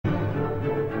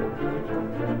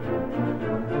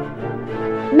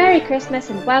Merry Christmas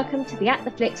and welcome to the At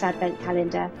the Flicks Advent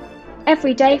Calendar.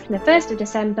 Every day from the 1st of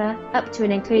December up to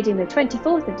and including the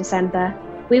 24th of December,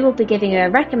 we will be giving you a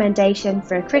recommendation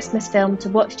for a Christmas film to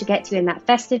watch to get you in that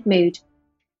festive mood.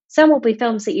 Some will be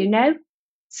films that you know,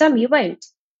 some you won't.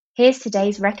 Here's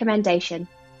today's recommendation.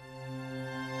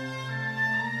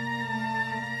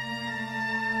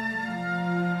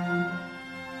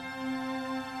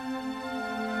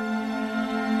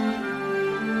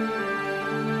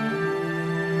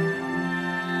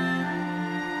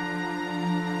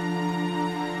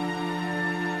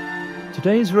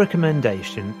 Today's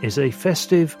recommendation is a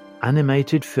festive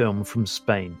animated film from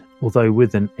Spain, although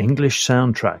with an English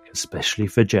soundtrack especially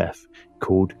for Jeff,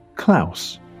 called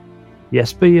Klaus.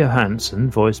 Jesper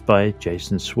Johansson, voiced by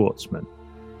Jason Schwartzman,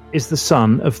 is the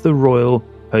son of the Royal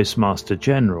Postmaster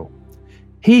General.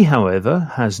 He, however,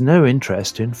 has no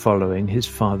interest in following his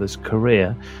father's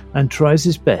career and tries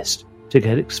his best to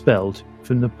get expelled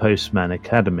from the Postman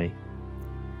Academy.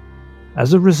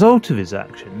 As a result of his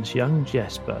actions, young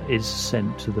Jesper is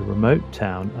sent to the remote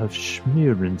town of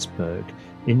Schmurensburg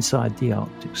inside the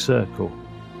Arctic Circle.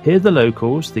 Here the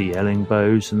locals, the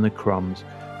Yellingbows and the Crumbs,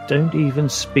 don't even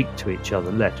speak to each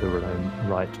other, let alone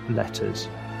write letters.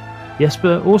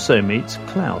 Jesper also meets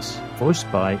Klaus, voiced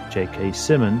by J.K.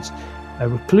 Simmons, a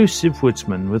reclusive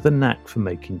woodsman with a knack for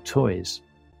making toys.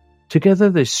 Together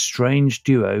this strange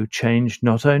duo change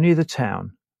not only the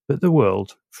town, but the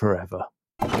world forever.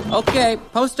 Okay,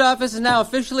 post office is now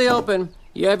officially open.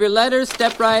 You have your letters,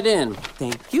 step right in.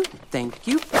 Thank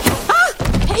you. Ah!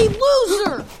 Hey,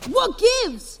 loser! What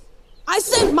gives? I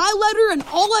sent my letter and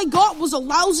all I got was a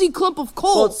lousy clump of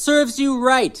coal. Well, it serves you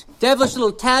right. Devilish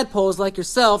little tadpoles like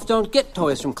yourself don't get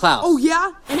toys from Klaus. Oh,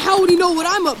 yeah? And how would he know what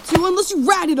I'm up to unless you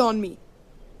ratted on me?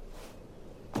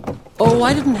 Oh,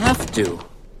 I didn't have to.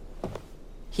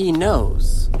 He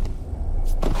knows.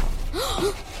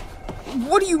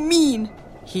 What do you mean?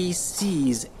 He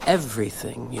sees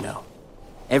everything, you know.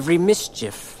 Every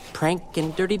mischief, prank,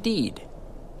 and dirty deed.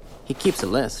 He keeps a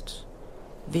list.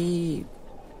 The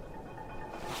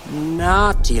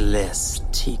naughty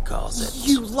list, he calls it.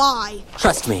 You lie.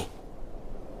 Trust me.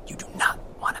 You do not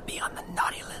want to be on the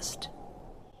naughty list.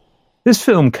 This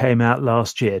film came out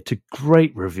last year to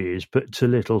great reviews but to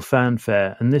little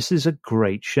fanfare, and this is a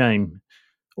great shame.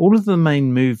 All of the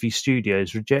main movie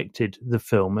studios rejected the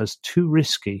film as too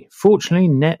risky. Fortunately,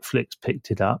 Netflix picked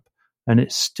it up, and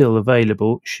it's still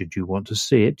available should you want to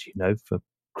see it, for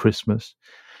Christmas.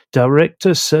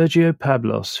 Director Sergio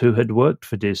Pablos, who had worked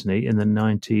for Disney in the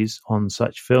 90s on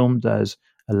such films as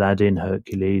Aladdin,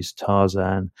 Hercules,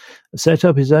 Tarzan, set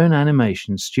up his own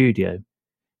animation studio.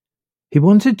 He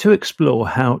wanted to explore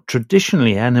how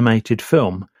traditionally animated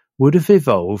film would have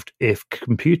evolved if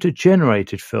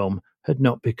computer-generated film had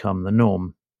not become the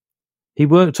norm. He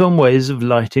worked on ways of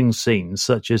lighting scenes,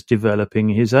 such as developing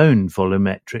his own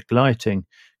volumetric lighting,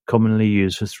 commonly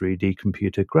used for 3D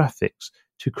computer graphics,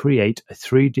 to create a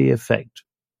 3D effect,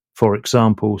 for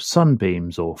example,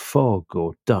 sunbeams or fog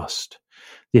or dust.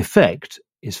 The effect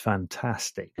is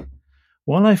fantastic.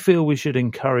 While I feel we should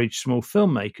encourage small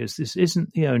filmmakers, this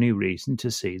isn't the only reason to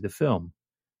see the film.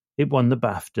 It won the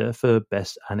BAFTA for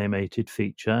Best Animated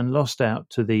Feature and lost out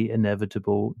to the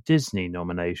inevitable Disney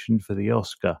nomination for the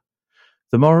Oscar.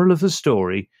 The moral of the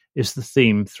story is the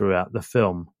theme throughout the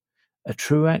film. A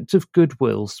true act of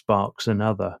goodwill sparks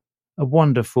another, a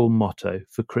wonderful motto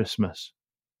for Christmas.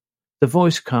 The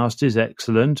voice cast is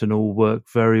excellent and all work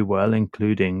very well,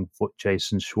 including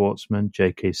Jason Schwartzman,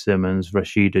 J.K. Simmons,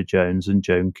 Rashida Jones and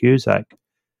Joan Cusack.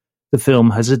 The film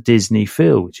has a Disney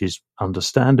feel, which is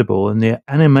understandable, and the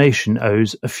animation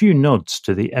owes a few nods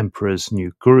to The Emperor's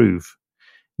New Groove.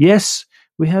 Yes,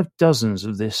 we have dozens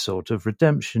of this sort of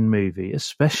redemption movie,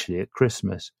 especially at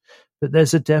Christmas, but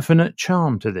there's a definite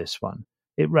charm to this one.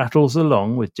 It rattles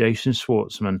along with Jason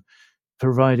Schwartzman,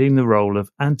 providing the role of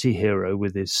anti-hero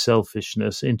with his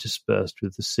selfishness interspersed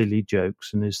with the silly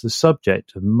jokes, and is the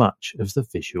subject of much of the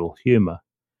visual humour.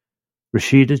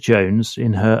 Rashida Jones,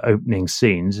 in her opening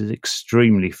scenes, is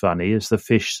extremely funny as the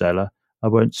fish seller. I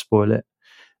won't spoil it.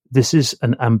 This is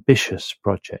an ambitious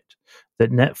project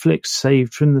that Netflix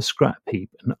saved from the scrap heap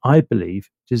and I believe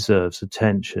deserves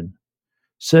attention.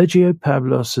 Sergio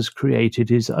Pablos has created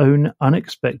his own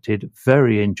unexpected,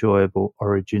 very enjoyable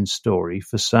origin story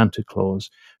for Santa Claus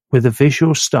with a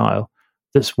visual style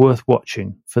that's worth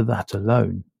watching for that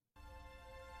alone.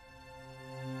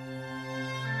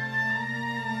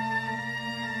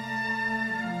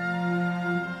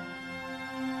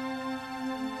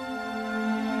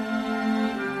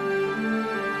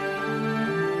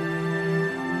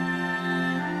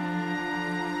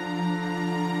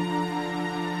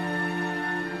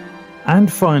 And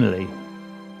finally,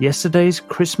 yesterday's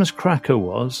Christmas cracker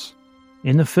was,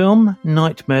 in the film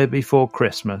Nightmare Before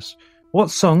Christmas,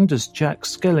 what song does Jack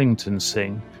Skellington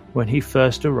sing when he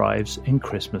first arrives in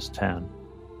Christmas Town?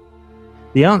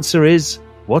 The answer is,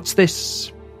 what's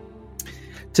this?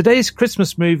 Today's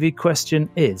Christmas movie question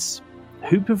is,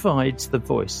 who provides the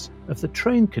voice of the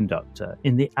train conductor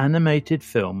in the animated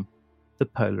film The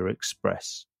Polar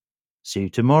Express? See you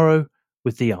tomorrow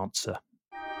with the answer.